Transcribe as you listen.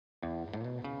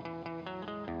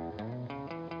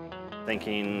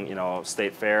thinking, you know,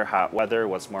 state fair, hot weather,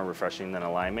 what's more refreshing than a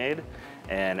limeade?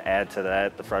 And add to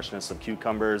that the freshness of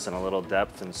cucumbers and a little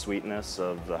depth and sweetness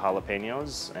of the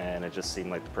jalapeños, and it just seemed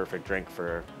like the perfect drink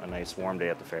for a nice warm day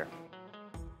at the fair.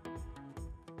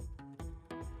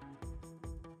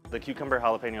 The cucumber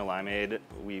jalapeno limeade,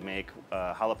 we make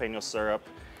jalapeno syrup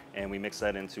and we mix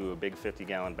that into a big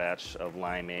 50-gallon batch of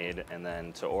limeade, and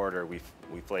then to order we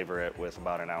flavor it with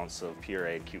about an ounce of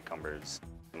pureed cucumbers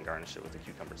and garnish it with a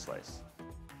cucumber slice.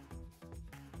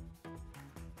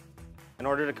 In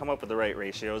order to come up with the right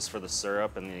ratios for the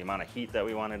syrup and the amount of heat that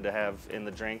we wanted to have in the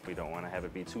drink, we don't want to have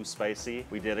it be too spicy.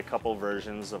 We did a couple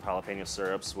versions of jalapeno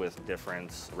syrups with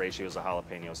different ratios of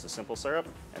jalapenos to simple syrup,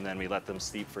 and then we let them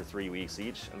steep for 3 weeks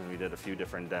each, and then we did a few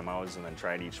different demos and then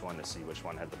tried each one to see which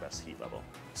one had the best heat level.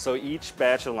 So each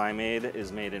batch of limeade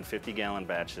is made in 50-gallon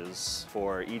batches.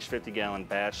 For each 50-gallon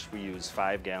batch, we use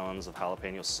 5 gallons of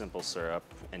jalapeno simple syrup,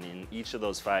 and in each of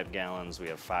those 5 gallons, we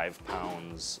have 5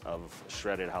 pounds of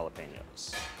shredded jalapenos.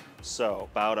 So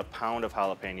about a pound of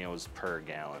jalapenos per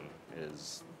gallon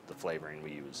is the flavoring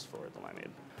we use for the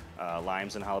limeade.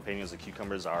 Limes and jalapenos and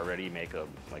cucumbers already make a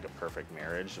perfect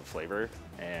marriage of flavor,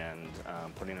 and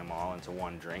putting them all into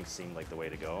one drink seemed like the way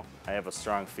to go. I have a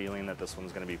strong feeling that this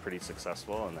one's going to be pretty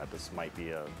successful and that this might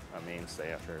be a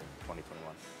mainstay after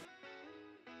 2021.